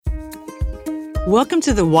Welcome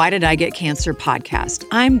to the Why Did I Get Cancer podcast.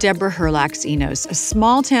 I'm Deborah Herlax-Enos, a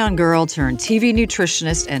small-town girl turned TV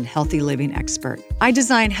nutritionist and healthy living expert. I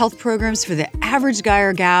design health programs for the average guy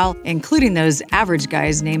or gal, including those average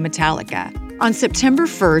guys named Metallica. On September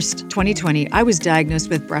 1st, 2020, I was diagnosed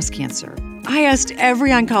with breast cancer. I asked every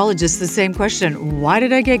oncologist the same question, why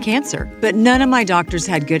did I get cancer? But none of my doctors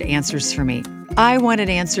had good answers for me. I wanted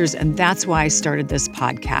answers, and that's why I started this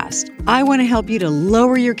podcast. I want to help you to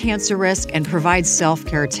lower your cancer risk and provide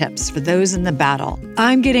self-care tips for those in the battle.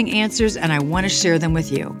 I'm getting answers, and I want to share them with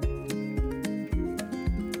you.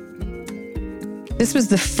 This was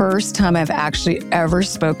the first time I've actually ever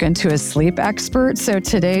spoken to a sleep expert, so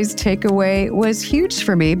today's takeaway was huge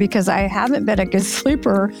for me because I haven't been a good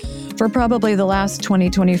sleeper for probably the last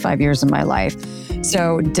 25 years of my life.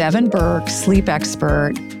 So Devin Burke, sleep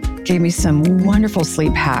expert, gave me some wonderful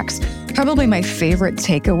sleep hacks. Probably my favorite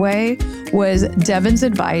takeaway was Devin's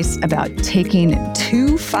advice about taking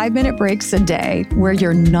 2 5-minute breaks a day where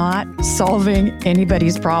you're not solving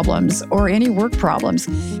anybody's problems or any work problems.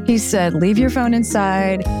 He said, leave your phone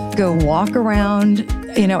inside, go walk around,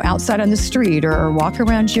 outside on the street or walk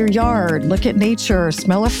around your yard, look at nature,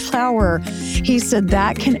 smell a flower. He said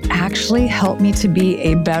that can actually help me to be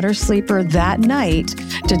a better sleeper that night,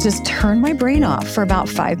 to just turn my brain off for about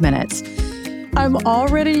 5 minutes. I'm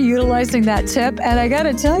already utilizing that tip, and I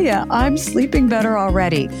gotta tell you, I'm sleeping better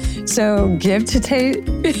already. So give today's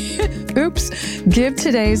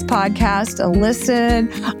podcast a listen.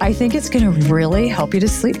 I think it's gonna really help you to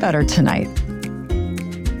sleep better tonight.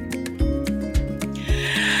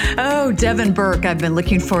 Oh, Devin Burke, I've been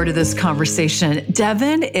looking forward to this conversation.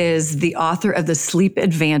 Devin is the author of The Sleep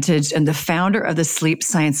Advantage and the founder of the Sleep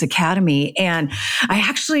Science Academy. And I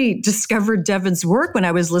actually discovered Devin's work when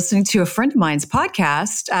I was listening to a friend of mine's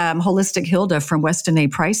podcast, Holistic Hilda from Weston A.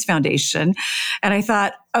 Price Foundation. And I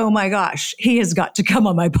thought, oh my gosh, he has got to come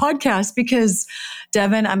on my podcast because,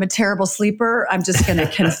 Devin, I'm a terrible sleeper. I'm just going to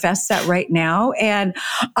confess that right now. And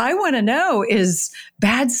I want to know, is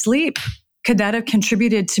bad sleep, could that have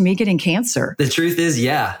contributed to me getting cancer? The truth is,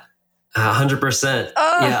 yeah, 100%.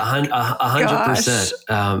 Yeah,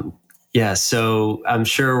 100%. Yeah. So I'm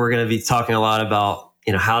sure we're going to be talking a lot about,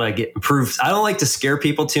 how to get improved. I don't like to scare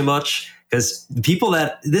people too much because the people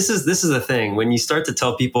this is the thing. When you start to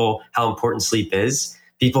tell people how important sleep is,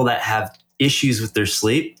 people that have issues with their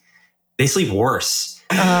sleep, they sleep worse.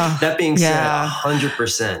 That being said,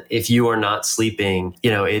 100%, if you are not sleeping,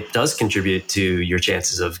 it does contribute to your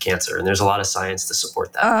chances of cancer. And there's a lot of science to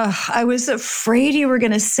support that. I was afraid you were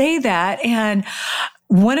going to say that. And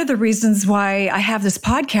one of the reasons why I have this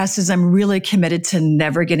podcast is I'm really committed to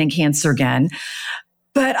never getting cancer again.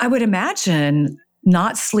 But I would imagine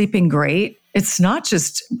not sleeping great, it's not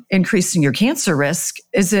just increasing your cancer risk.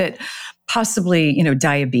 Is it possibly,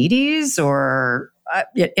 diabetes or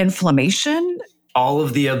inflammation? All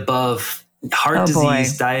of the above: heart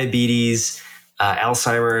disease, diabetes,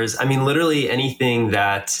 Alzheimer's. I mean, literally anything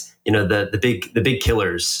that, the big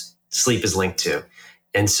killers sleep is linked to.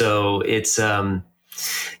 And so it's,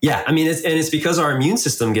 it's because our immune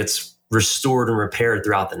system gets restored and repaired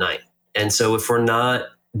throughout the night. And so if we're not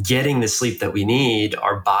getting the sleep that we need,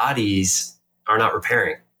 our bodies are not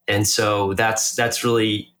repairing. And so that's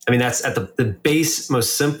really, that's at the base,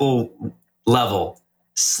 most simple level.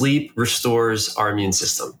 Sleep restores our immune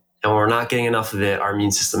system. And when we're not getting enough of it, our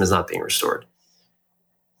immune system is not being restored.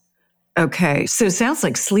 Okay. So it sounds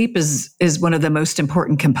like sleep is one of the most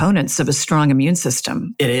important components of a strong immune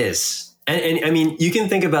system. It is. And you can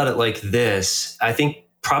think about it like this. I think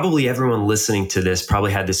probably everyone listening to this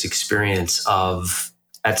probably had this experience of,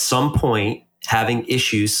 at some point, having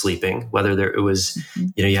issues sleeping, whether it was,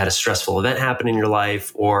 you had a stressful event happen in your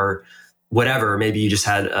life or whatever. Maybe you just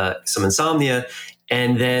had some insomnia.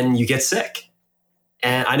 And then you get sick.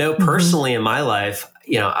 And I know personally in my life,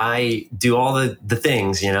 I do all the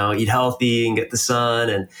things, eat healthy and get the sun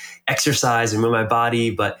and exercise and move my body.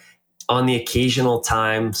 But on the occasional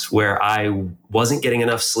times where I wasn't getting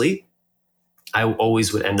enough sleep, I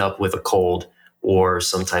always would end up with a cold or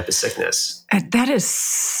some type of sickness. That is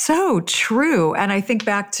so true. And I think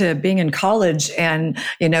back to being in college and,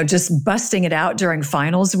 just busting it out during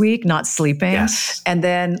finals week, not sleeping. Yes. And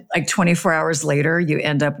then 24 hours later, you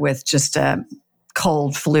end up with just a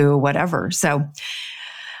cold, flu, whatever. So,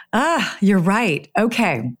 you're right.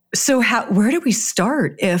 Okay. So where do we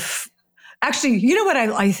start actually, you know what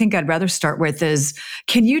I think I'd rather start with is,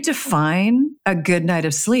 can you define a good night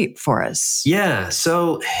of sleep for us? Yeah.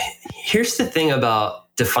 So here's the thing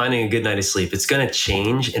about defining a good night of sleep. It's going to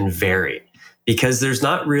change and vary because there's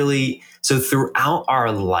not really So throughout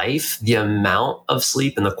our life, the amount of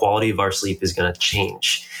sleep and the quality of our sleep is going to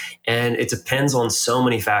change. And it depends on so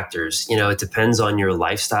many factors. It depends on your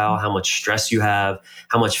lifestyle, how much stress you have,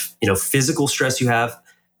 how much, physical stress you have.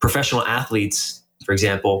 Professional athletes, for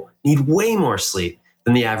example, need way more sleep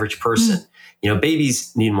than the average person.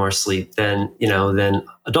 Babies need more sleep than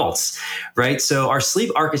adults, right? So our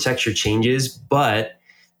sleep architecture changes, but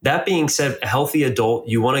that being said, a healthy adult,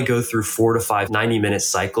 you want to go through 4 to 5 90-minute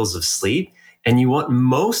cycles of sleep. And you want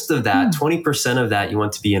most of that, 20% of that, you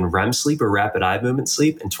want to be in REM sleep or rapid eye movement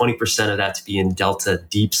sleep, and 20% of that to be in delta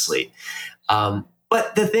deep sleep.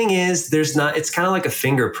 But the thing is, it's kind of like a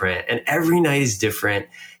fingerprint, and every night is different.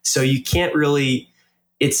 So you can't really,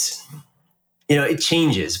 it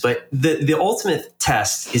changes. But the ultimate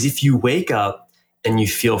test is if you wake up and you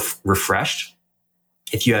feel refreshed,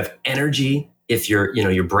 if you have energy, if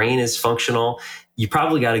your brain is functional, you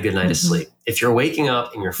probably got a good night of sleep. If you're waking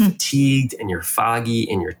up and you're fatigued and you're foggy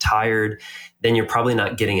and you're tired, then you're probably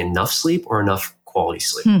not getting enough sleep or enough quality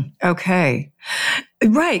sleep. Okay.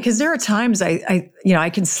 Right. Because there are times I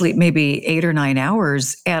can sleep maybe 8 or 9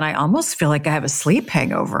 hours and I almost feel like I have a sleep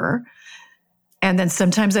hangover. And then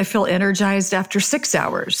sometimes I feel energized after 6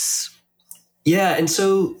 hours. Yeah. And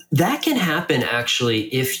so that can happen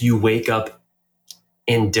actually if you wake up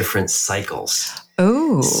in different cycles.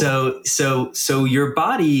 Oh. So your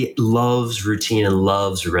body loves routine and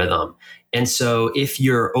loves rhythm. And so if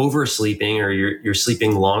you're oversleeping or you're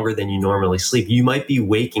sleeping longer than you normally sleep, you might be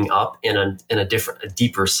waking up in a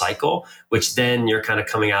deeper cycle, which then you're kind of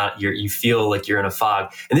coming out, you feel like you're in a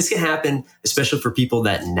fog. And this can happen, especially for people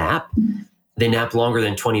that nap. They nap longer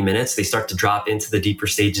than 20 minutes. They start to drop into the deeper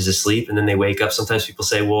stages of sleep, and then they wake up. Sometimes people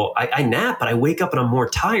say, well, I nap, but I wake up and I'm more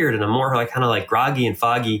tired and I'm more kind of groggy and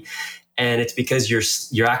foggy. And it's because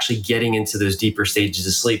you're actually getting into those deeper stages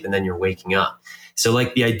of sleep and then you're waking up. So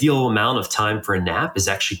the ideal amount of time for a nap is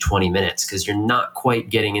actually 20 minutes because you're not quite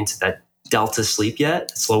getting into that delta sleep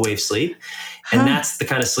yet, slow wave sleep. And that's the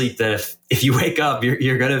kind of sleep that if you wake up,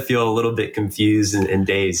 you're going to feel a little bit confused and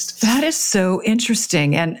dazed. That is so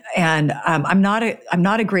interesting. And I'm not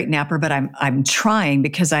a great napper, but I'm trying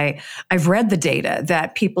because I've read the data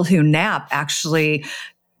that people who nap actually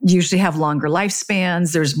usually have longer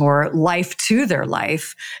lifespans. There's more life to their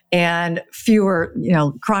life and fewer,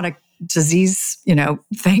 chronic disease,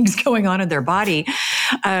 things going on in their body.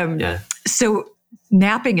 So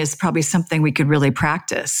napping is probably something we could really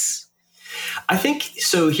practice. I think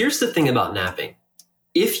so. Here's the thing about napping.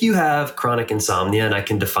 If you have chronic insomnia, and I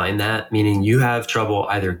can define that, meaning you have trouble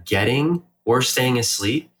either getting or staying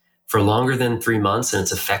asleep for longer than 3 months and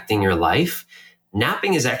it's affecting your life,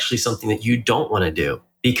 napping is actually something that you don't want to do.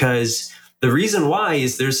 Because the reason why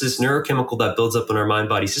is there's this neurochemical that builds up in our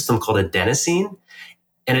mind-body system called adenosine.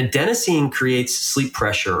 And adenosine creates sleep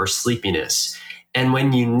pressure or sleepiness. And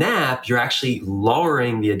when you nap, you're actually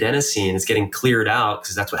lowering the adenosine. It's getting cleared out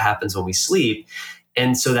because that's what happens when we sleep.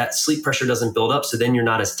 And so that sleep pressure doesn't build up. So then you're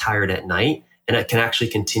not as tired at night. And it can actually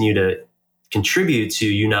continue to contribute to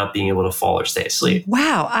you not being able to fall or stay asleep.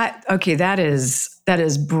 Wow. Okay. That is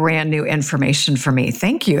brand new information for me.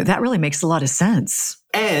 Thank you. That really makes a lot of sense.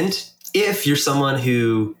 And if you're someone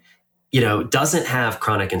who, doesn't have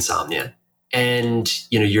chronic insomnia and,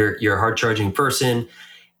 you're a hard charging person,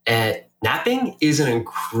 napping is an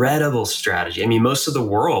incredible strategy. I mean, most of the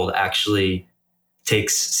world actually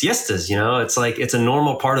takes siestas, it's a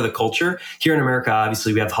normal part of the culture. Here in America,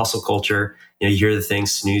 obviously we have hustle culture. You hear the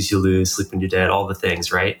things, snooze, you lose, sleep when you're dead, all the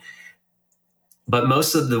things, right? But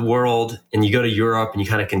most of the world, and you go to Europe and you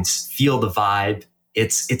kind of can feel the vibe.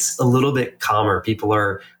 It's a little bit calmer. People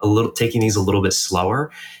are taking these a little bit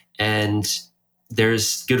slower. And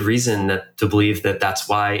there's good reason to believe that that's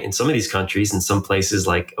why in some of these countries, in some places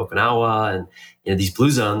like Okinawa and these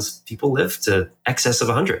blue zones, people live to excess of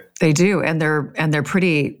 100. They do, and they're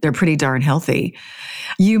pretty darn healthy.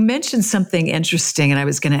 You mentioned something interesting, and I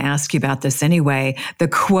was going to ask you about this anyway. The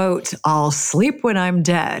quote, "I'll sleep when I'm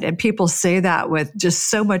dead," and people say that with just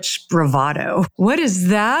so much bravado. What is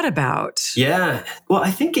that about? Yeah, well,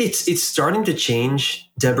 I think it's starting to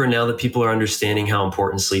change, Deborah. Now that people are understanding how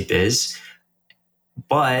important sleep is.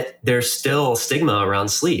 But there's still stigma around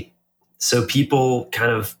sleep. So people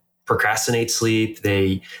kind of procrastinate sleep.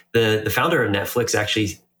 The founder of Netflix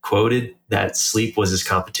actually quoted that sleep was his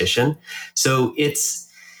competition. So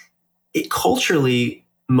culturally,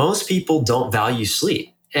 most people don't value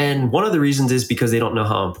sleep. And one of the reasons is because they don't know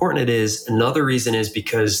how important it is. Another reason is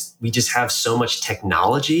because we just have so much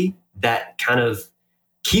technology that kind of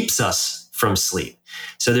keeps us from sleep.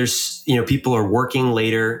 So there's, people are working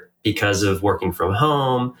later because of working from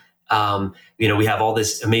home. We have all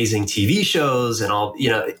this amazing TV shows and all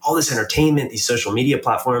this entertainment, these social media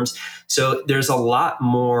platforms. So there's a lot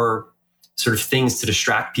more sort of things to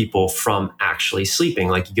distract people from actually sleeping.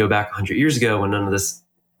 Like you go back 100 years ago when none of this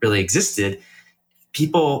really existed,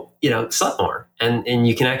 people, slept more. And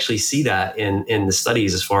you can actually see that in the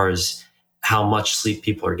studies as far as how much sleep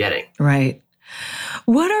people are getting. Right.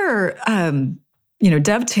 What are,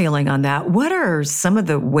 dovetailing on that, what are some of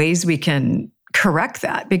the ways we can correct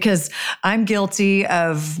that? Because I'm guilty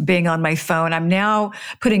of being on my phone. I'm now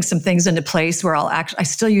putting some things into place where I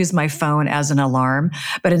still use my phone as an alarm,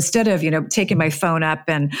 but instead of, taking my phone up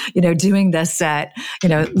and, doing this at,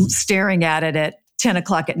 staring at it at 10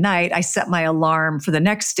 o'clock at night, I set my alarm for the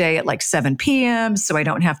next day at like 7 p.m. So I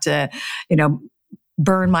don't have to,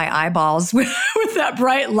 burn my eyeballs with that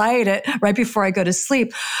bright light right before I go to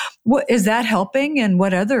sleep. What is that helping? And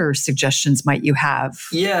what other suggestions might you have?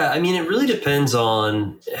 Yeah, it really depends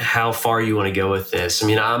on how far you want to go with this.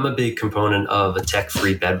 I'm a big component of a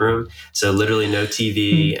tech-free bedroom. So literally no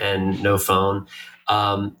TV and no phone.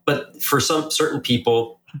 But for some certain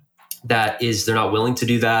people, they're not willing to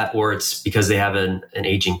do that, or it's because they have an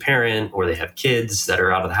aging parent or they have kids that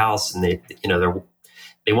are out of the house and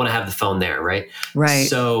they want to have the phone there, right? Right.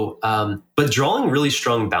 So, but drawing really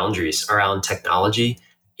strong boundaries around technology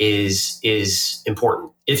is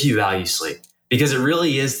important if you value sleep, because it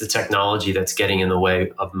really is the technology that's getting in the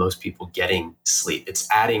way of most people getting sleep. It's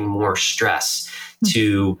adding more stress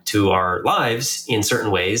to our lives in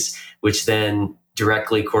certain ways, which then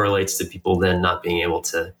directly correlates to people then not being able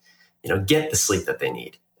to, get the sleep that they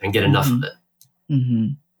need and get enough of it. Mm-hmm.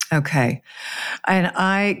 Okay. And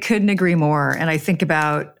I couldn't agree more. And I think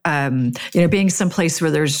about, being someplace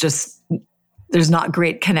where there's not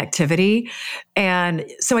great connectivity. And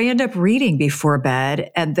so I end up reading before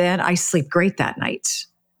bed and then I sleep great that night.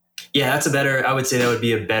 Yeah, I would say that would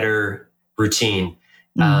be a better routine.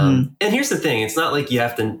 Mm-hmm. And here's the thing. It's not like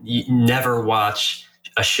you never watch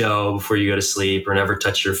a show before you go to sleep or never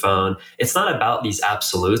touch your phone. It's not about these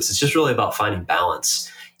absolutes. It's just really about finding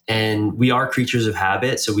balance. And we are creatures of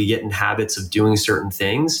habit, so we get in habits of doing certain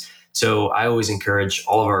things. So I always encourage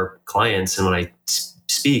all of our clients, and when I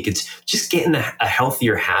speak, it's just getting a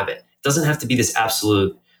healthier habit. It doesn't have to be this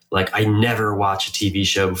absolute, like I never watch a TV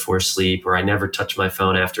show before sleep, or I never touch my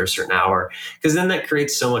phone after a certain hour, because then that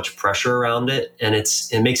creates so much pressure around it, and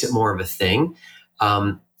it makes it more of a thing.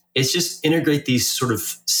 It's just integrate these sort of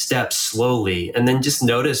steps slowly, and then just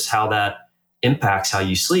notice how that impacts how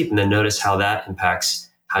you sleep, and then notice how that impacts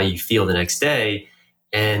how you feel the next day.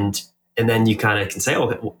 And then you kind of can say,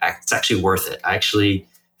 oh, it's actually worth it. I actually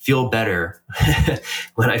feel better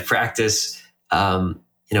when I practice,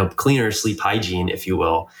 cleaner sleep hygiene, if you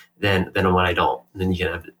will, than when I don't. And then you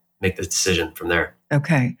can make the decision from there.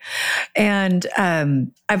 Okay. And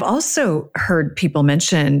I've also heard people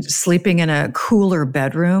mention sleeping in a cooler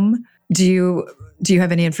bedroom. Do you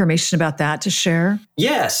have any information about that to share?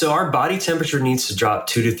 Yeah. So our body temperature needs to drop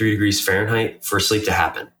 2 to 3 degrees Fahrenheit for sleep to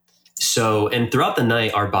happen. So, and throughout the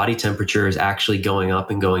night, our body temperature is actually going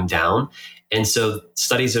up and going down. And so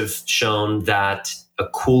studies have shown that a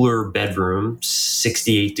cooler bedroom,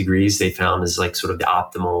 68 degrees, they found is like sort of the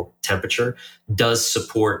optimal temperature, does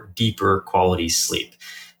support deeper quality sleep.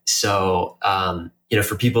 So,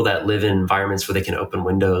 for people that live in environments where they can open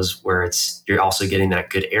windows, where you're also getting that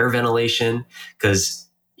good air ventilation, because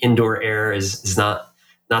indoor air is not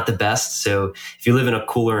the best. So if you live in a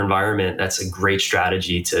cooler environment, that's a great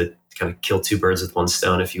strategy to kind of kill two birds with one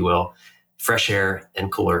stone, if you will. Fresh air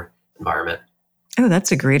and cooler environment. Oh,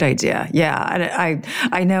 that's a great idea. Yeah.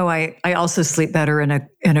 I know I also sleep better in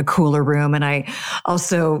a cooler room. And I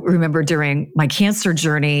also remember during my cancer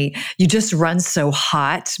journey, you just run so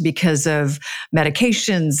hot because of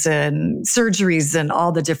medications and surgeries and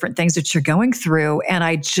all the different things that you're going through. And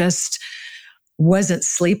I just wasn't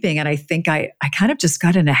sleeping. And I think I kind of just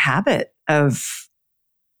got in a habit of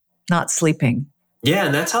not sleeping. Yeah.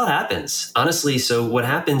 And that's how it happens, honestly. So what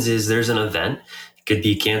happens is there's an event. It could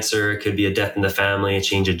be cancer. It could be a death in the family, a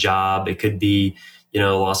change of job. It could be,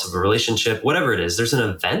 loss of a relationship, whatever it is. There's an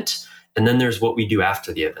event. And then there's what we do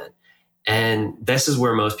after the event. And this is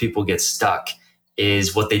where most people get stuck,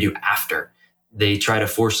 is what they do after. They try to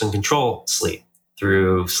force and control sleep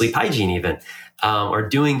through sleep hygiene even, or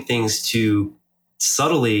doing things to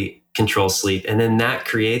subtly control sleep. And then that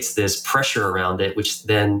creates this pressure around it, which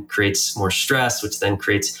then creates more stress, which then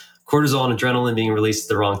creates cortisol and adrenaline being released at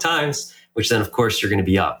the wrong times, which then, of course, you're going to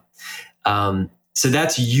be up. So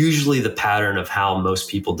that's usually the pattern of how most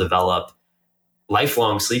people develop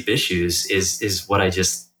lifelong sleep issues is what I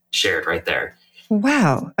just shared right there.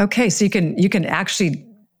 Wow. Okay. So you can actually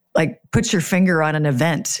like put your finger on an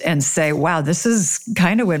event and say, wow, this is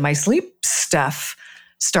kind of when my sleep stuff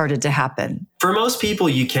started to happen? For most people,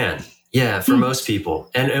 you can. Yeah, for most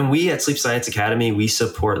people. And we at Sleep Science Academy, we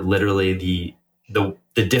support literally the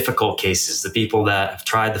difficult cases, the people that have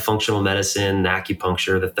tried the functional medicine, the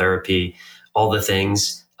acupuncture, the therapy, all the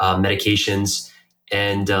things, medications,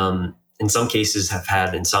 and in some cases have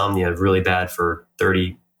had insomnia really bad for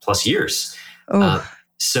 30 plus years.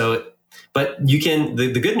 But you can,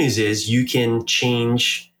 the good news is you can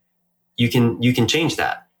change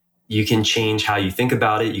that. You can change how you think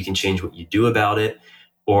about it. You can change what you do about it.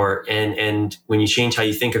 And when you change how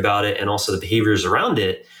you think about it and also the behaviors around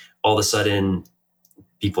it, all of a sudden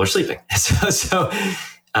people are sleeping. So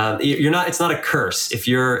it's not a curse. If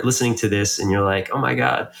you're listening to this and you're like, oh my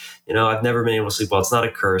God, I've never been able to sleep well, it's not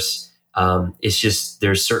a curse. It's just,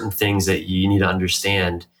 there's certain things that you need to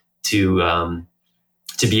understand to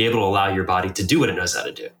be able to allow your body to do what it knows how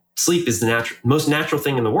to do. Sleep is the most natural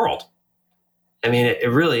thing in the world. I mean,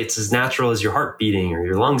 it's as natural as your heart beating or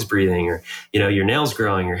your lungs breathing or, your nails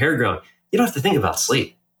growing, your hair growing. You don't have to think about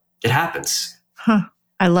sleep. It happens.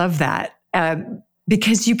 I love that.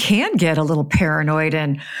 Because you can get a little paranoid.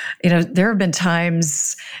 And, there have been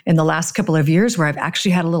times in the last couple of years where I've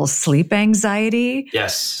actually had a little sleep anxiety.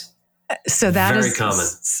 Yes. So that very is common.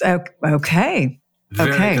 Okay.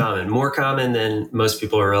 Very common, more common than most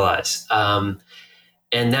people realize. And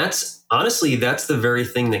that's the very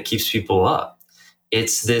thing that keeps people up.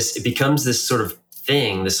 It becomes this sort of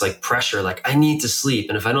thing, this like pressure, like I need to sleep.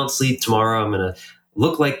 And if I don't sleep tomorrow, I'm going to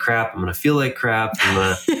look like crap. I'm going to feel like crap. I'm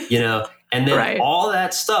going to, and then right. all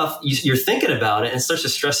that stuff, you're thinking about it and it starts to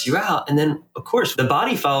stress you out. And then of course the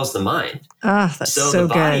body follows the mind. That's so the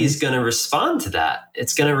body good. is going to respond to that.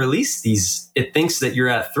 It's going to release it thinks that you're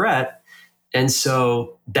at threat. And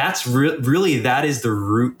so that's really, that is the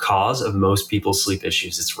root cause of most people's sleep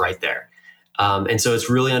issues. It's right there. And so it's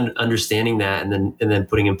really understanding that and then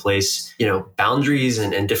putting in place, boundaries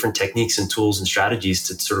and different techniques and tools and strategies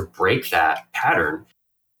to sort of break that pattern.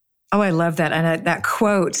 Oh, I love that. And that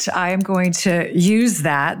quote, I am going to use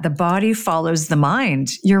that. The body follows the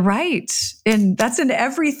mind. You're right. And that's in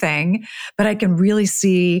everything. But I can really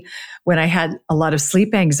see when I had a lot of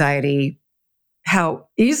sleep anxiety, how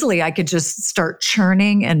easily I could just start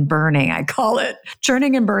churning and burning. I call it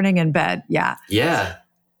churning and burning in bed. Yeah. Yeah.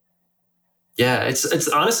 Yeah. It's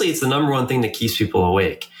honestly, it's the number one thing that keeps people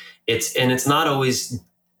awake. It's not always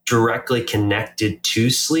directly connected to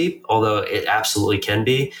sleep, although it absolutely can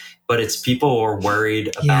be, but it's people are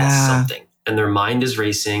worried about something and their mind is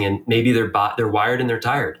racing and maybe they're wired and they're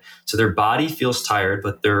tired. So their body feels tired,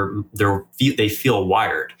 but they feel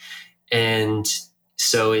wired. And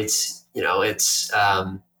so it's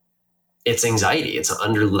anxiety.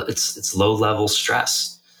 It's low level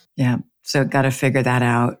stress. Yeah. So got to figure that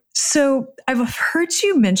out. So I've heard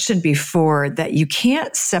you mention before that you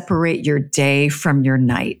can't separate your day from your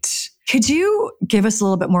night. Could you give us a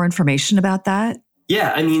little bit more information about that?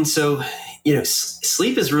 Yeah. I mean, so,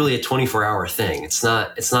 sleep is really a 24-hour thing. It's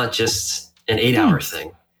not just an 8-hour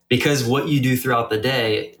thing, because what you do throughout the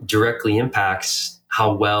day directly impacts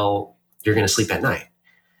how well you're going to sleep at night.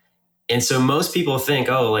 And so most people think,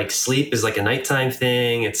 sleep is like a nighttime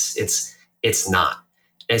thing. It's not.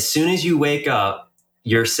 As soon as you wake up,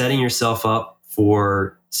 you're setting yourself up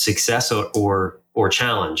for success or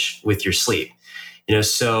challenge with your sleep.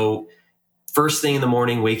 So first thing in the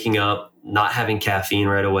morning, waking up, not having caffeine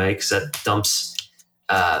right away, because that dumps,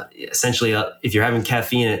 essentially, if you're having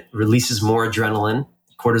caffeine, it releases more adrenaline.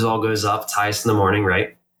 Cortisol goes up, it's highest in the morning,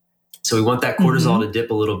 right? So we want that cortisol to dip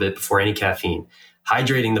a little bit before any caffeine.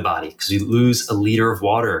 Hydrating the body, because we lose a liter of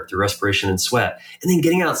water through respiration and sweat. And then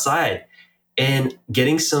getting outside and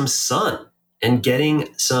getting some sun and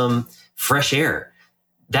getting some fresh air.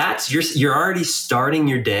 You're already starting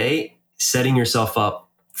your day, setting yourself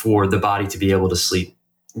up for the body to be able to sleep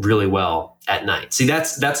really well at night. See,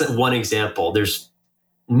 that's one example. There's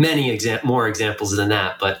many more examples than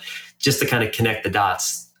that, but just to kind of connect the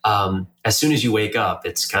dots, as soon as you wake up,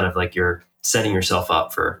 it's kind of like you're setting yourself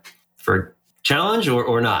up for challenge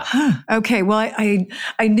or not. Okay. Well,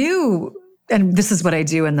 I knew, and this is what I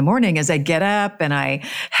do in the morning, is I get up and I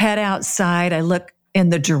head outside. I look in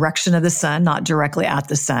the direction of the sun, not directly at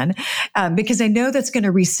the sun, because I know that's going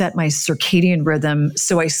to reset my circadian rhythm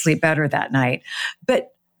so I sleep better that night.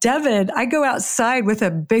 But Devin, I go outside with a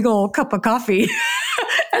big old cup of coffee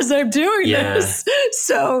as I'm doing this.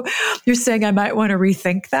 So you're saying I might want to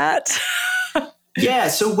rethink that? Yeah.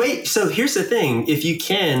 So here's the thing. If you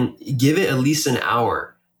can, give it at least an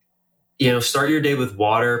hour. Start your day with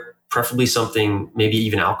water preferably something maybe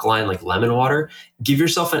even alkaline like lemon water. Give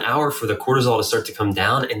yourself an hour for the cortisol to start to come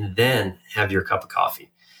down, and then have your cup of coffee.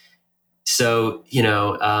 So,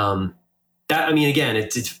 again,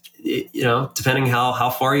 it's depending how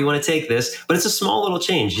far you want to take this, but it's a small little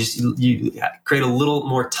change. You create a little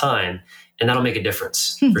more time, and that'll make a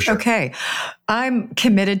difference for sure. Okay. I'm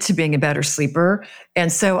committed to being a better sleeper.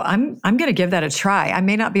 And so I'm going to give that a try. I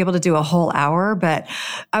may not be able to do a whole hour, but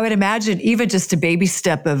I would imagine even just a baby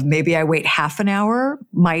step of maybe I wait half an hour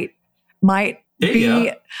might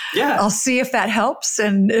be, yeah. I'll see if that helps.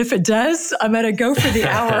 And if it does, I'm going to go for the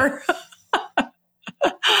hour.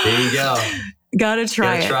 There you go. Gotta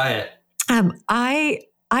try it. I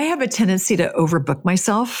have a tendency to overbook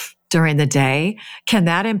myself during the day. Can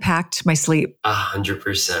that impact my sleep?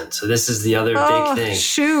 100%. So this is the other big thing.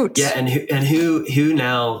 Shoot. Yeah. And who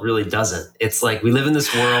now really doesn't? It's like, we live in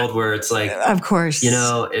this world where it's like, of course,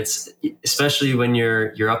 it's especially when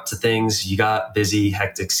you're up to things, you got busy,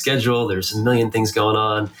 hectic schedule. There's a million things going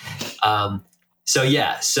on.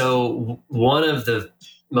 So one of the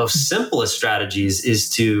most simplest strategies is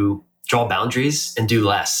to draw boundaries and do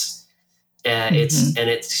less. And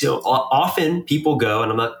it's often people go,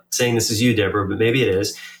 and I'm not saying this is you, Deborah, but maybe it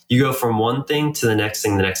is. You go from one thing to the next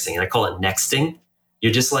thing, and I call it nexting.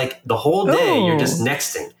 You're just like the whole day, you're just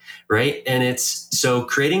nexting, right? And it's so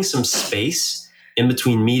creating some space in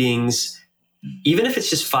between meetings, even if it's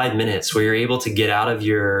just 5 minutes where you're able to get out of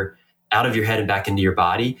your head and back into your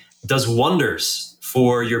body, does wonders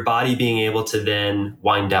for your body being able to then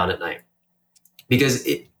wind down at night. Because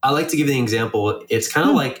I like to give you an example. It's kind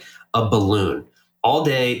of like a balloon. All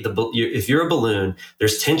day, if you're a balloon,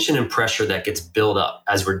 there's tension and pressure that gets built up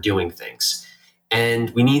as we're doing things.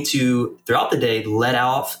 And we need to, throughout the day, let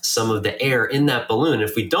off some of the air in that balloon.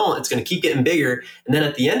 If we don't, it's going to keep getting bigger. And then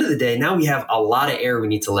at the end of the day, now we have a lot of air we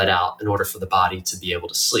need to let out in order for the body to be able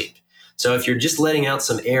to sleep. So if you're just letting out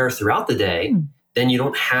some air throughout the day, then you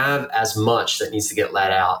don't have as much that needs to get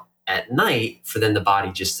let out at night for then the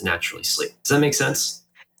body just to naturally sleep. Does that make sense?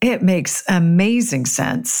 It makes amazing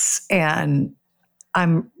sense. And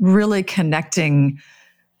I'm really connecting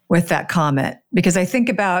with that comment because I think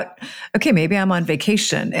about, okay, maybe I'm on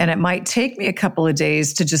vacation and it might take me a couple of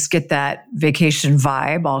days to just get that vacation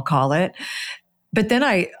vibe, I'll call it. But then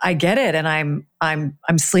I get it and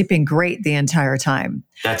I'm sleeping great the entire time.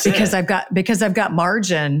 That's because it. I've got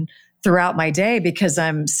margin throughout my day because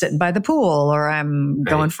I'm sitting by the pool or I'm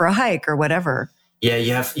going for a hike or whatever. Yeah,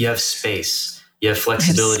 you have space. You have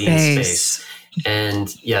flexibility and space. And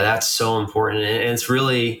that's so important.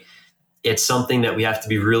 And it's something that we have to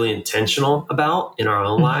be really intentional about in our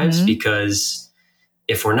own lives, because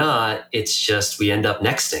if we're not, it's just, we end up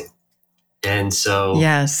nexting. And so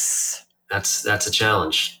yes, that's a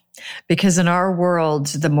challenge. Because in our world,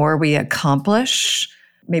 the more we accomplish,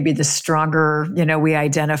 maybe the stronger, we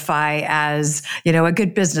identify as, a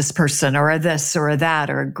good business person or a this or a that,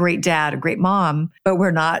 or a great dad, a great mom, but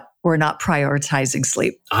we're not prioritizing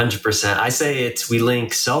sleep. 100%. I say we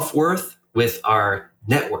link self-worth with our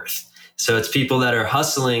net worth. So it's people that are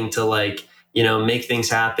hustling to make things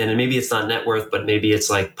happen. And maybe it's not net worth, but maybe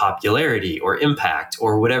it's like popularity or impact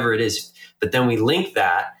or whatever it is. But then we link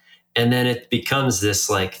that, and then it becomes this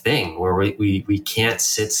thing where we can't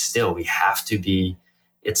sit still. We have to be.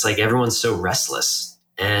 It's like everyone's so restless.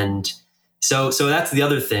 And so that's the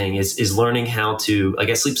other thing is learning how to,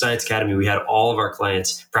 at Sleep Science Academy, we had all of our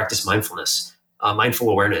clients practice mindfulness, mindful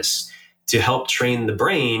awareness, to help train the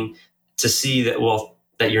brain to see that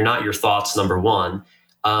you're not your thoughts, number one,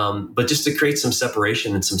 but just to create some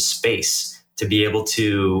separation and some space to be able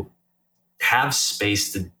to have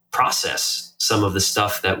space to process some of the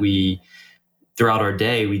stuff that throughout our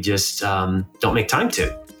day, we just don't make time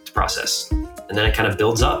to process. And then it kind of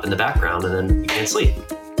builds up in the background, and then we can't sleep.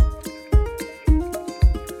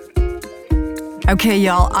 Okay,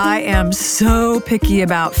 y'all, I am so picky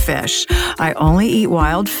about fish. I only eat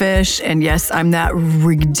wild fish. And yes, I'm that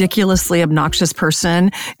ridiculously obnoxious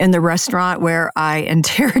person in the restaurant where I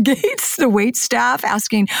interrogate the wait staff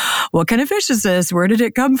asking, what kind of fish is this? Where did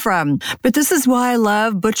it come from? But this is why I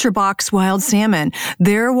love Butcher Box wild salmon.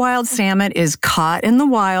 Their wild salmon is caught in the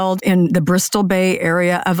wild in the Bristol Bay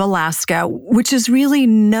area of Alaska, which is really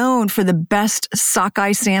known for the best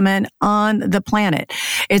sockeye salmon on the planet.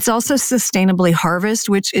 It's also sustainably harvest,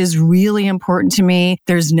 which is really important to me.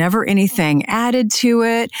 There's never anything added to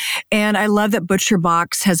it. And I love that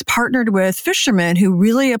ButcherBox has partnered with fishermen who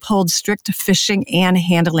really uphold strict fishing and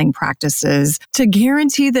handling practices to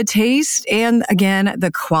guarantee the taste and, again,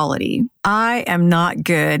 the quality. I am not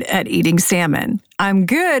good at eating salmon. I'm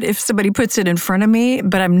good if somebody puts it in front of me,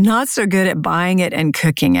 but I'm not so good at buying it and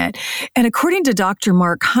cooking it. And according to Dr.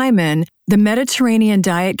 Mark Hyman, the Mediterranean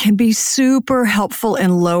diet can be super helpful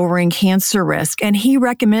in lowering cancer risk, and he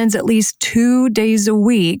recommends at least 2 days a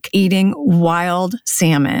week eating wild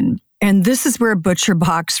salmon. And this is where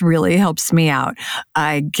ButcherBox really helps me out.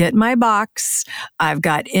 I get my box. I've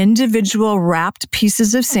got individual wrapped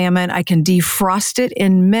pieces of salmon. I can defrost it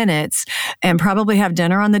in minutes and probably have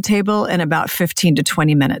dinner on the table in about 15 to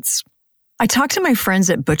 20 minutes. I talked to my friends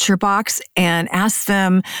at ButcherBox and asked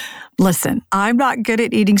them, listen, I'm not good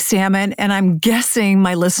at eating salmon, and I'm guessing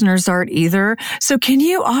my listeners aren't either. So can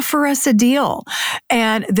you offer us a deal?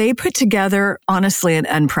 And they put together, honestly, an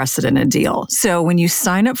unprecedented deal. So when you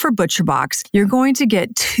sign up for ButcherBox, you're going to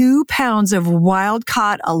get 2 pounds of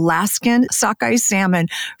wild-caught Alaskan sockeye salmon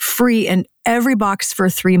free in every box for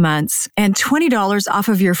 3 months and $20 off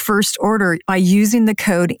of your first order by using the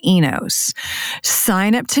code ENOS.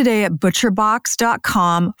 Sign up today at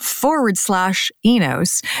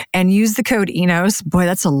butcherbox.com/ENOS and use the code ENOS. Boy,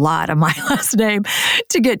 that's a lot of my last name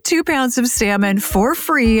to get 2 pounds of salmon for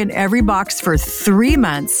free in every box for 3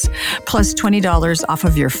 months plus $20 off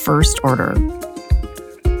of your first order.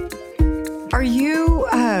 Are you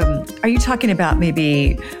talking about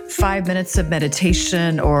maybe 5 minutes of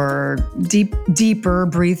meditation or deeper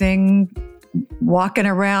breathing, walking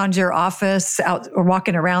around your office or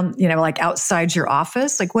walking around, like outside your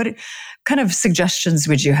office? Like what kind of suggestions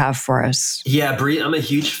would you have for us? Yeah, I'm a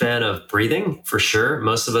huge fan of breathing for sure.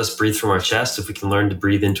 Most of us breathe from our chest. If we can learn to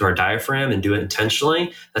breathe into our diaphragm and do it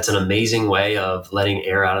intentionally, that's an amazing way of letting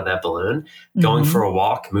air out of that balloon. Mm-hmm. Going for a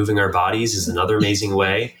walk, moving our bodies is another amazing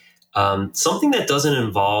way. Something that doesn't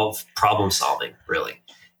involve problem solving, really.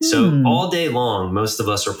 So all day long, most of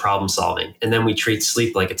us are problem solving, and then we treat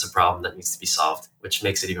sleep like it's a problem that needs to be solved, which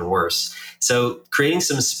makes it even worse. So creating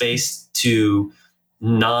some space to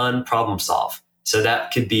non-problem solve. So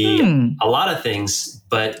that could be a lot of things,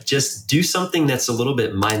 but just do something that's a little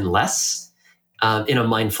bit mindless in a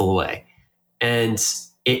mindful way. And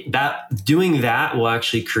doing that will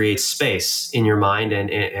actually create space in your mind and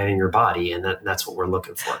in your body. And that's what we're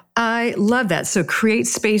looking for. I love that. So create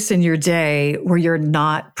space in your day where you're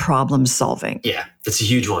not problem solving. Yeah, that's a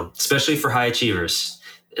huge one, especially for high achievers.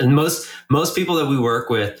 And most people that we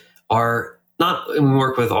work with are not, we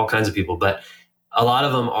work with all kinds of people, but a lot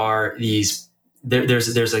of them are there's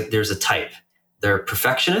a type. They're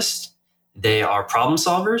perfectionists, they are problem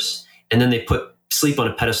solvers, and then they put sleep on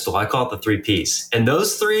a pedestal. I call it the 3 Ps. And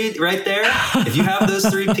those 3 right there, if you have those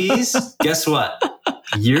 3 Ps, guess what?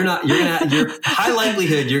 You're high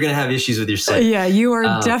likelihood you're going to have issues with your sleep. Yeah, you are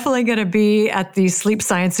definitely going to be at the Sleep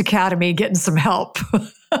Science Academy getting some help.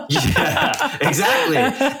 Yeah, exactly.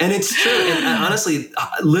 And it's true. And honestly,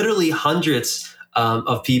 literally hundreds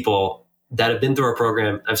of people that have been through our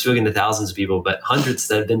program, I've spoken to thousands of people, but hundreds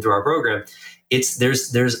that have been through our program,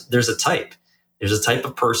 there's a type. There's a type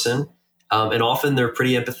of person. And often they're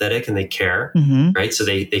pretty empathetic and they care, right? So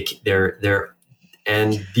they're,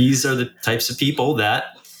 and these are the types of people that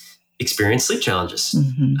experience sleep challenges.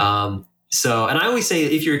 And I always say,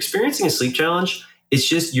 if you're experiencing a sleep challenge, it's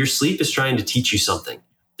just your sleep is trying to teach you something.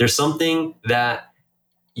 There's something that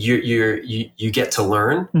you get to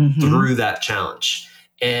learn through that challenge,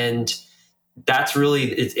 and that's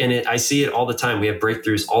really it. I see it all the time. We have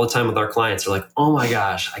breakthroughs all the time with our clients. They're like, "Oh my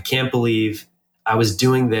gosh, I can't believe I was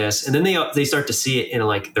doing this." And then they start to see it in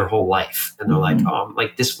like their whole life. And they're like, "Oh, I'm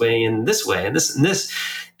like this way and this way and this and this."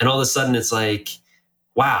 And all of a sudden it's like,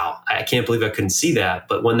 wow, I can't believe I couldn't see that.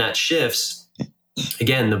 But when that shifts,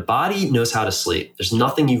 again, the body knows how to sleep. There's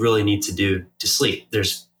nothing you really need to do to sleep.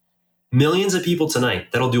 There's millions of people tonight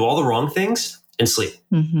that'll do all the wrong things and sleep.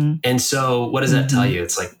 And so what does that tell you?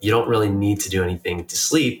 It's like, you don't really need to do anything to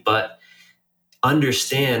sleep, but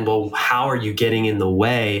understand, well, how are you getting in the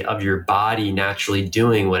way of your body naturally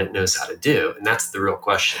doing what it knows how to do? And that's the real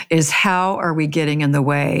question. Is how are we getting in the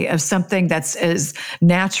way of something that's as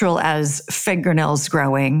natural as fingernails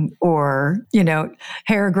growing or,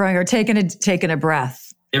 hair growing or taking a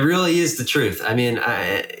breath? It really is the truth. I mean,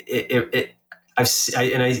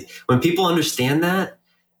 when people understand that,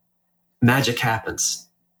 magic happens.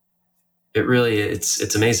 It really,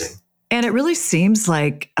 it's amazing. And it really seems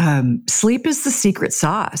like sleep is the secret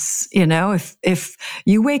sauce. If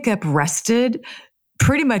you wake up rested,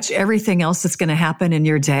 pretty much everything else that's going to happen in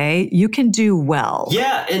your day, you can do well.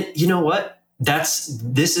 Yeah. And you know what?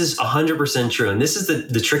 this is 100% true. And this is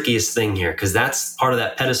the trickiest thing here, because that's part of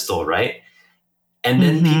that pedestal, right? And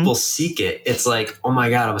then people seek it. It's like, oh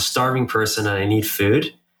my God, I'm a starving person and I need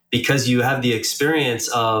food, because you have the experience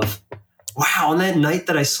of, wow, on that night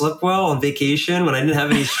that I slept well on vacation when I didn't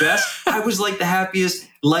have any stress, I was like the happiest,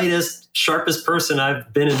 lightest, sharpest person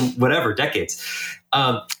I've been in whatever, decades.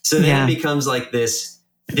 So then it becomes like this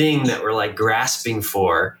thing that we're like grasping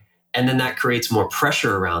for. And then that creates more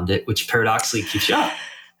pressure around it, which paradoxically keeps you up.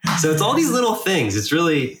 So it's all these little things. It's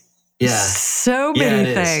really, so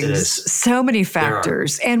many things, so many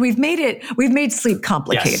factors. And we've made sleep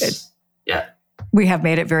complicated. Yes. Yeah. We have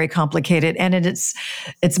made it very complicated. And in its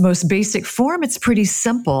most basic form, it's pretty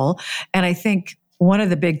simple. And I think one of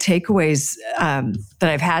the big takeaways that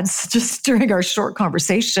I've had just during our short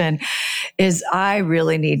conversation is I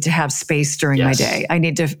really need to have space during my day. I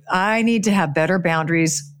need to have better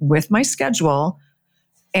boundaries with my schedule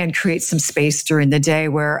and create some space during the day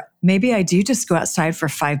where maybe I do just go outside for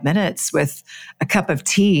 5 minutes with a cup of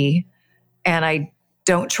tea and I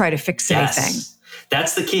don't try to fix anything.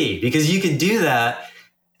 That's the key, because you can do that.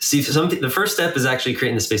 See, the first step is actually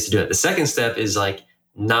creating the space to do it. The second step is like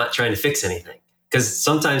not trying to fix anything. Because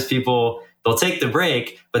sometimes people, they'll take the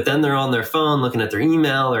break, but then they're on their phone looking at their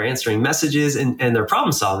email or answering messages and they're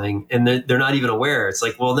problem solving and they're not even aware. It's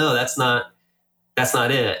like, well, no, that's not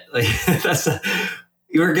it. Like that's not,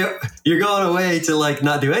 you're going away to like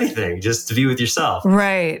not do anything, just to be with yourself.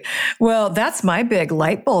 Right. Well, that's my big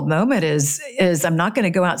light bulb moment is I'm not going to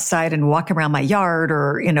go outside and walk around my yard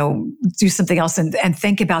or, do something else and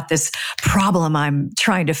think about this problem I'm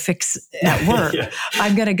trying to fix at work.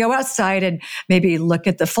 I'm going to go outside and maybe look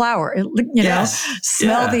at the flower,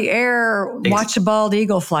 smell the air, watch a bald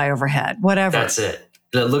eagle fly overhead, whatever. That's it.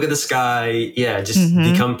 Look at the sky. Yeah. Just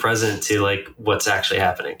become present to like what's actually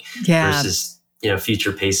happening versus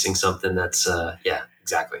future pacing something that's,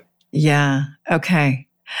 exactly. Yeah. Okay.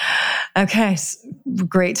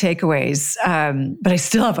 Great takeaways. But I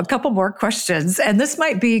still have a couple more questions, and this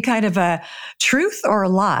might be kind of a truth or a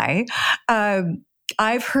lie.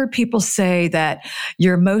 I've heard people say that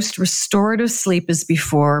your most restorative sleep is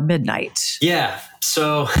before midnight. Yeah.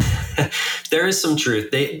 So there is some truth.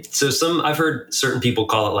 I've heard certain people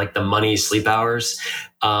call it like the money sleep hours.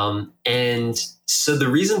 And so the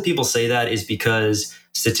reason people say that is because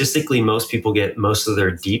statistically, most people get most of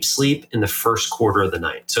their deep sleep in the first quarter of the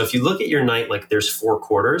night. So if you look at your night, like there's 4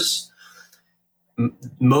 quarters,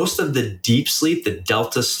 most of the deep sleep, the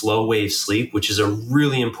delta slow wave sleep, which is a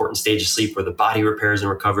really important stage of sleep where the body repairs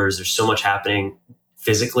and recovers, there's so much happening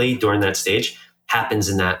physically during that stage, happens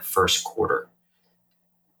in that first quarter.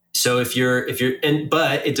 So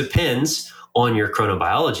but it depends on your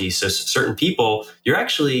chronobiology. So certain people, your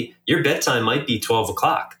bedtime might be 12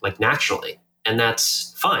 o'clock, like naturally, and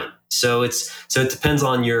that's fine. So it depends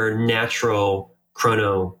on your natural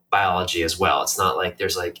chronobiology as well. It's not like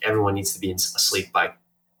there's like everyone needs to be asleep by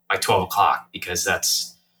 12 o'clock because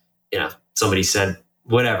that's, somebody said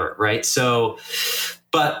whatever, right? So,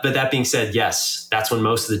 but that being said, yes, that's when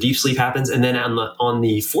most of the deep sleep happens. And then on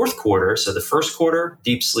the fourth quarter, so the first quarter,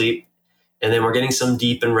 deep sleep, and then we're getting some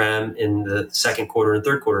deep and REM in the second quarter and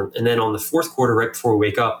third quarter. And then on the fourth quarter, right before we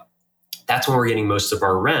wake up, that's when we're getting most of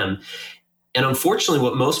our REM. And unfortunately,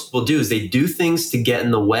 what most people do is they do things to get in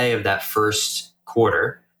the way of that first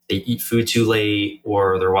quarter. They eat food too late,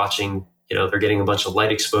 or they're watching, they're getting a bunch of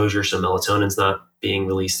light exposure, so melatonin's not being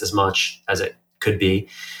released as much as it could be.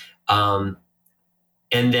 Or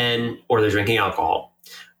they're drinking alcohol.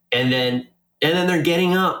 And then they're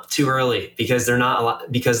getting up too early because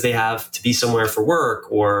because they have to be somewhere for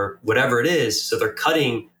work or whatever it is. So they're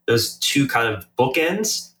cutting those two kind of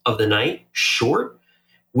bookends of the night short,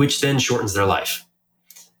 which then shortens their life.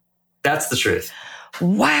 That's the truth.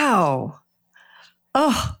 Wow.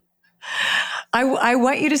 Oh, I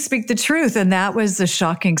want you to speak the truth. And that was a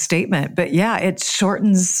shocking statement. But yeah,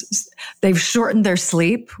 they've shortened their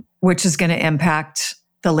sleep, which is going to impact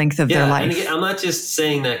the length of their life. And again, I'm not just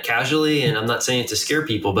saying that casually, and I'm not saying it to scare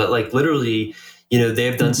people, but like literally,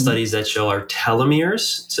 they've done studies that show our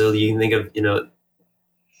telomeres. So you can think of,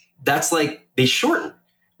 that's like they shorten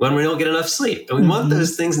when we don't get enough sleep. And we want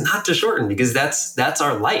those things not to shorten because that's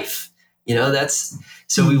our life. We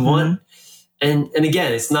want, and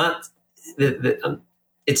again, it's not,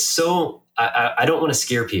 it's so, I don't want to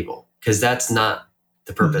scare people because that's not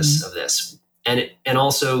the purpose of this. And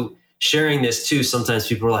also sharing this too, sometimes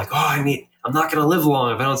people are like, oh, I'm not going to live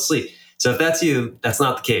long if I don't sleep. So if that's you, that's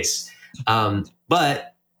not the case.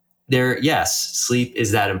 But sleep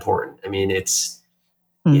is that important. I mean,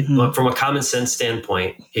 from a common sense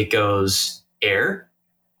standpoint, it goes air,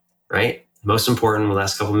 right? most important, the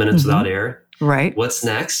last couple minutes without air. Right. What's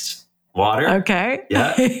next? Water. Okay.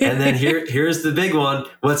 Yeah. And then here's the big one.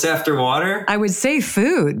 What's after water? I would say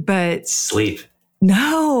food, but sleep.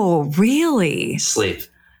 No, really? Sleep.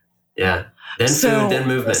 Yeah. Then food, then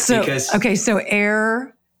movement. So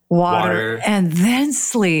air, water, and then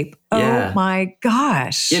sleep. Oh my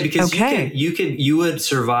gosh. Yeah, because you would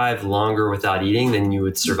survive longer without eating than you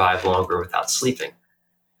would survive longer without sleeping.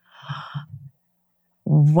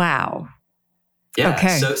 Wow. Yeah.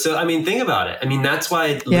 Okay. So I mean, think about it. I mean, that's why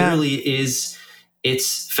it literally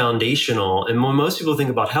it's foundational. And when most people think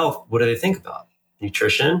about health, what do they think about?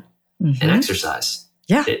 Nutrition and exercise.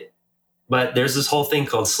 Yeah. But there's this whole thing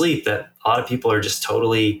called sleep that a lot of people are just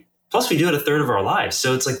totally, plus we do it a third of our lives.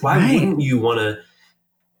 So it's like, why wouldn't you want to,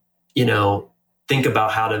 think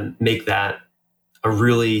about how to make that a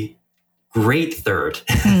really great third?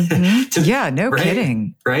 No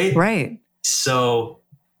kidding. Right. Right. So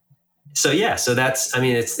that's, I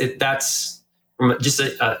mean, that's from just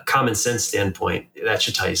a common sense standpoint, that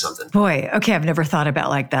should tell you something. Boy, okay, I've never thought about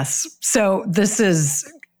like this. So this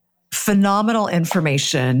is phenomenal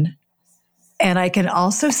information. And I can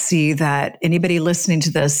also see that anybody listening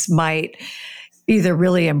to this might either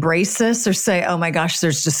really embrace this or say, oh my gosh,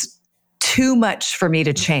 there's just too much for me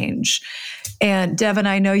to change. And Devin,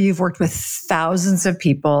 I know you've worked with thousands of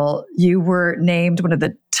people. You were named one of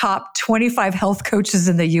the top 25 health coaches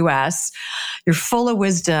in the US. You're full of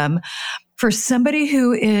wisdom. For somebody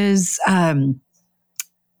who is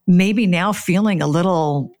maybe now feeling a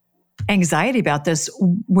little anxiety about this,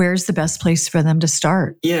 where's the best place for them to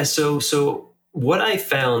start? Yeah, so what I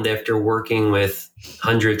found after working with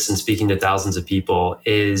hundreds and speaking to thousands of people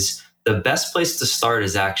is the best place to start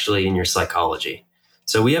is actually in your psychology.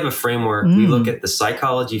 So we have a framework. We look at the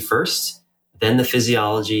psychology first, then the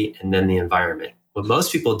physiology, and then the environment. What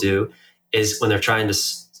most people do is when they're trying to,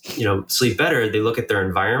 sleep better, they look at their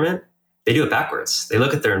environment. They do it backwards. They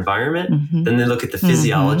look at their environment, then they look at the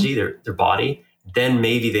physiology, their body, then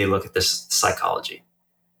maybe they look at the psychology.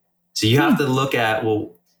 So you have to look at,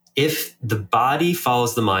 well, if the body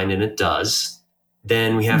follows the mind, and it does,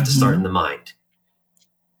 then we have to start in the mind.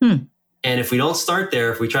 And if we don't start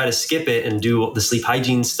there, if we try to skip it and do the sleep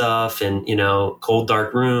hygiene stuff and, cold,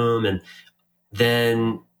 dark room, and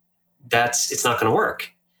then it's not going to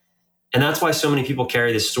work. And that's why so many people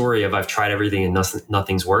carry this story of I've tried everything and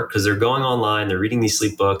nothing's worked, because they're going online, they're reading these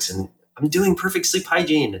sleep books and I'm doing perfect sleep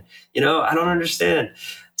hygiene. I don't understand.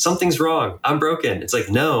 Something's wrong. I'm broken. It's like,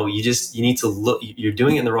 no, you need to look, you're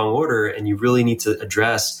doing it in the wrong order, and you really need to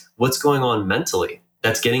address what's going on mentally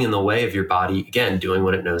that's getting in the way of your body, again, doing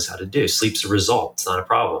what it knows how to do. Sleep's a result. It's not a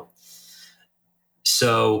problem.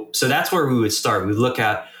 So that's where we would start. We look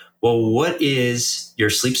at, well, what is your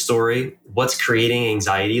sleep story? What's creating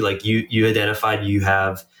anxiety? Like you identified you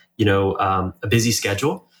have, a busy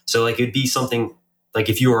schedule. So like it'd be something like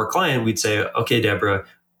if you were a client, we'd say, okay, Deborah,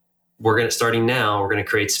 starting now, we're going to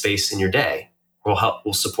create space in your day.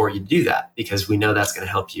 We'll support you to do that because we know that's going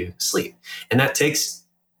to help you sleep. And that takes,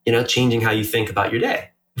 changing how you think about your day.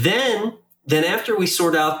 Then after we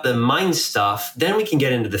sort out the mind stuff, then we can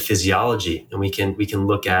get into the physiology, and we can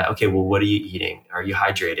look at, okay, well, what are you eating? Are you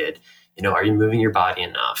hydrated? Are you moving your body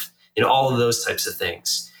enough? All of those types of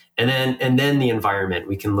things. And then the environment,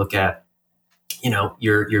 we can look at,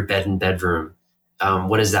 your bed and bedroom.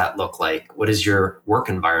 What does that look like? What does your work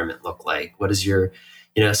environment look like? What is your,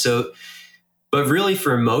 but really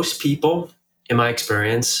for most people, in my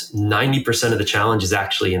experience, 90% of the challenge is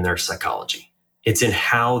actually in their psychology. It's in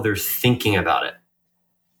how they're thinking about it.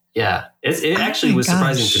 Yeah. It actually was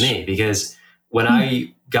surprising to me because when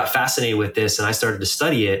I got fascinated with this and I started to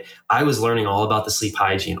study it, I was learning all about the sleep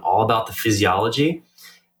hygiene, all about the physiology.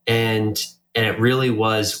 And it really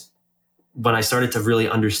was when I started to really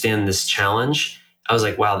understand this challenge, I was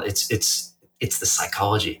like, wow, it's the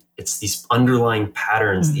psychology. It's these underlying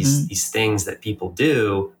patterns, these things that people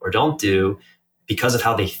do or don't do because of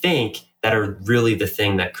how they think that are really the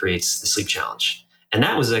thing that creates the sleep challenge. And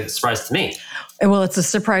that was a surprise to me. Well, it's a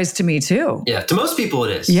surprise to me too. Yeah, to most people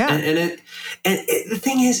it is. Yeah. And the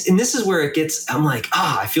thing is, and this is where it gets, I'm like,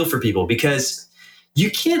 I feel for people because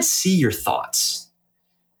you can't see your thoughts,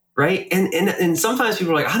 right? And sometimes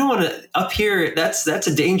people are like, I don't want to, up here, that's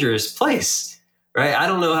a dangerous place, right? I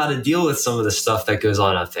don't know how to deal with some of the stuff that goes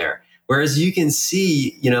on up there. Whereas you can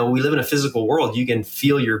see, we live in a physical world. You can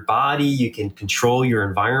feel your body. You can control your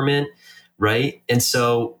environment, right? And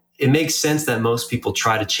so it makes sense that most people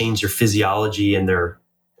try to change their physiology and their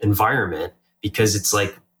environment because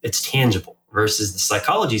it's tangible versus the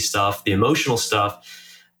psychology stuff, the emotional stuff.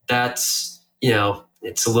 That's,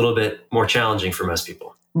 it's a little bit more challenging for most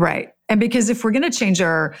people. Right. And because if we're going to change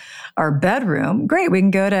our bedroom, great, we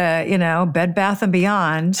can go to, Bed Bath and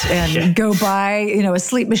Beyond and go buy, a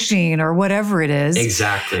sleep machine or whatever it is.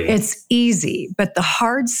 Exactly. It's easy, but the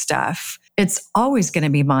hard stuff, it's always going to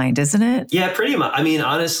be mind, isn't it? Yeah, pretty much. I mean,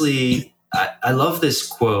 honestly, I love this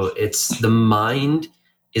quote. It's the mind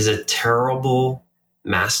is a terrible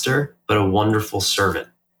master, but a wonderful servant.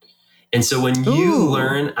 And so when you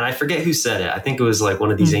learn, and I forget who said it, I think it was like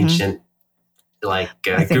one of these ancient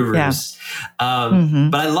gurus.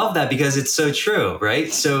 But I love that because it's so true,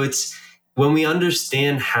 right? So it's when we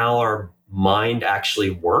understand how our mind actually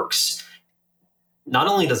works, not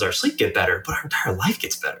only does our sleep get better, but our entire life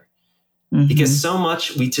gets better. Because so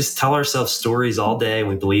much we just tell ourselves stories all day and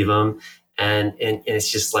we believe them. And it's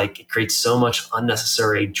just like it creates so much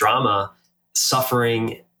unnecessary drama,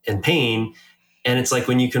 suffering, and pain. And it's like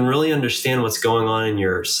when you can really understand what's going on in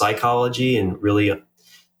your psychology and really,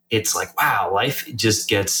 it's like, wow, life just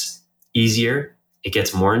gets easier. It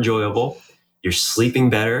gets more enjoyable. You're sleeping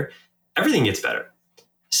better. Everything gets better.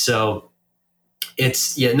 So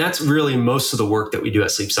and that's really most of the work that we do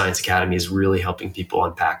at Sleep Science Academy is really helping people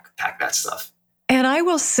unpack that stuff. And I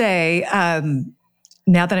will say,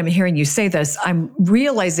 now that I'm hearing you say this, I'm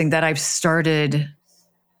realizing that I've started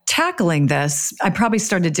tackling this. I probably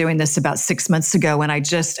started doing this about 6 months ago when I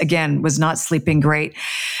just, again, was not sleeping great.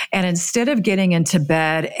 And instead of getting into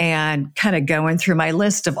bed and kind of going through my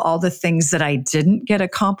list of all the things that I didn't get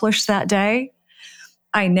accomplished that day,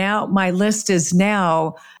 my list is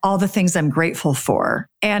now all the things I'm grateful for.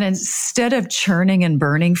 And instead of churning and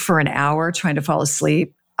burning for an hour trying to fall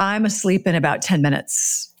asleep, I'm asleep in about 10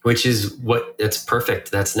 minutes. Which is that's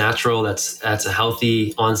perfect. That's natural. That's a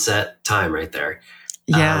healthy onset time right there.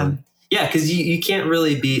 Yeah. Because you can't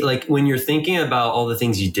really be like, when you're thinking about all the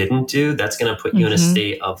things you didn't do, that's going to put you in a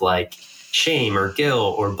state of like shame or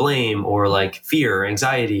guilt or blame or like fear or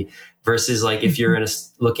anxiety versus like if you're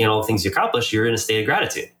looking at all the things you accomplished, you're in a state of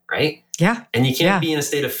gratitude, right? Yeah. And you can't be in a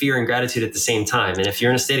state of fear and gratitude at the same time. And if you're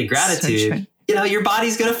in a state of gratitude, your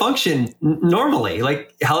body's going to function normally,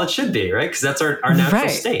 like how it should be, right? Because that's our natural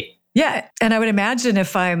state. Yeah. And I would imagine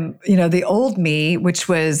if I'm, the old me, which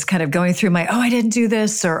was kind of going through I didn't do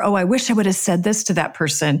this, or, I wish I would have said this to that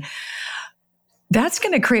person, that's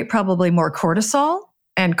going to create probably more cortisol.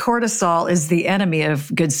 And cortisol is the enemy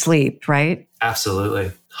of good sleep, right?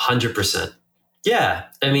 Absolutely. 100%. Yeah.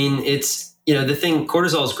 I mean, it's, the thing,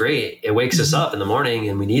 cortisol is great. It wakes us up in the morning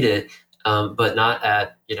and we need it. But not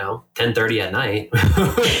at, 10:30 at night.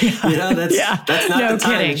 That's not the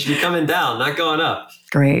time. It should be coming down, not going up.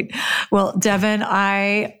 Great. Well, Devin,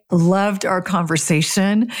 I loved our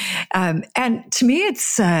conversation. And to me,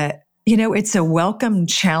 it's, it's a welcome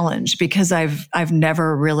challenge because I've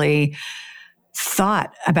never really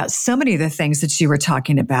thought about so many of the things that you were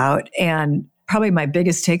talking about. And probably my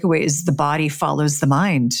biggest takeaway is the body follows the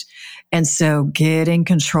mind. And so getting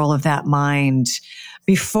control of that mind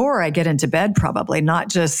before I get into bed, probably not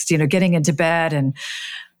just, getting into bed and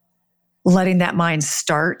letting that mind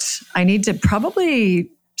start. I need to probably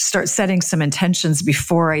start setting some intentions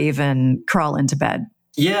before I even crawl into bed.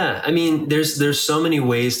 Yeah. I mean, there's so many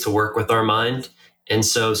ways to work with our mind. And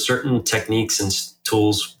so certain techniques and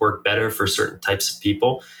tools work better for certain types of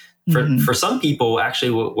people. For some people,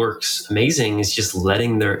 actually what works amazing is just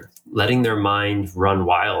letting their mind run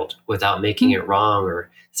wild without making it wrong or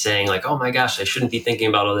saying like, oh my gosh, I shouldn't be thinking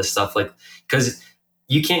about all this stuff. Like, because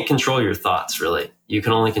you can't control your thoughts really. You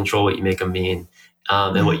can only control what you make them mean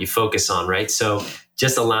and what you focus on, right? So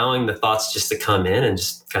just allowing the thoughts just to come in and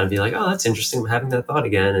just kind of be like, oh, that's interesting. I'm having that thought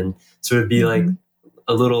again. And sort of be like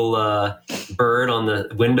a little bird on the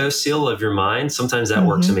windowsill of your mind. Sometimes that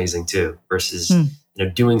works amazing too, versus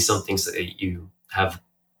doing something so that you have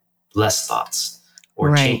less thoughts or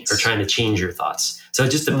or trying to change your thoughts. So it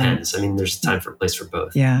just depends. I mean, there's a time for a place for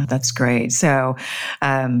both. Yeah, that's great. So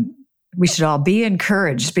we should all be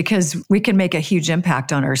encouraged because we can make a huge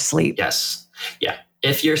impact on our sleep. Yes. Yeah.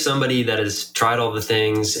 If you're somebody that has tried all the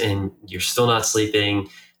things and you're still not sleeping,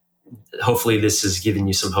 hopefully this has given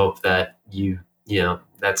you some hope that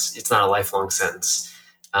it's not a lifelong sentence.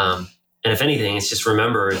 And if anything, it's just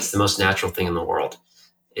remember it's the most natural thing in the world.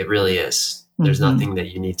 It really is. There's nothing that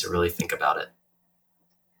you need to really think about it.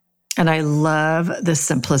 And I love the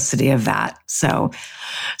simplicity of that. So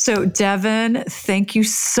Devin, thank you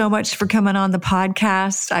so much for coming on the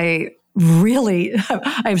podcast. I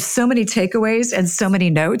have so many takeaways and so many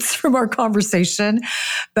notes from our conversation,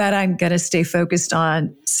 but I'm going to stay focused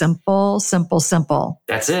on simple, simple, simple.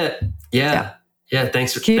 That's it. Yeah.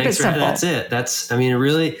 Thanks for simple. That's it.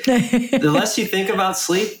 Really, the less you think about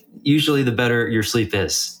sleep, usually the better your sleep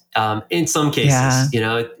is. In some cases,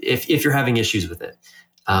 if you're having issues with it.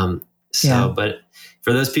 But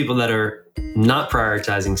for those people that are not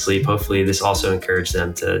prioritizing sleep, hopefully this also encouraged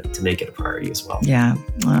them to make it a priority as well. Yeah.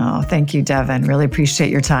 Oh, thank you, Devin. Really appreciate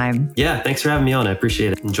your time. Yeah. Thanks for having me on. I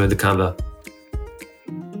appreciate it. Enjoyed the convo.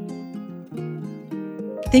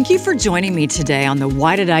 Thank you for joining me today on the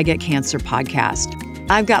Why Did I Get Cancer podcast.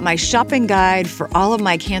 I've got my shopping guide for all of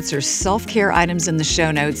my cancer self-care items in the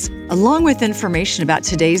show notes, along with information about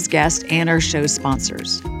today's guest and our show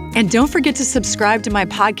sponsors. And don't forget to subscribe to my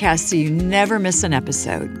podcast so you never miss an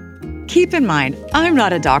episode. Keep in mind, I'm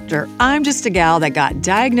not a doctor. I'm just a gal that got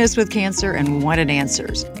diagnosed with cancer and wanted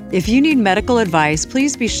answers. If you need medical advice,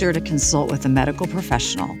 please be sure to consult with a medical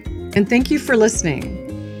professional. And thank you for listening.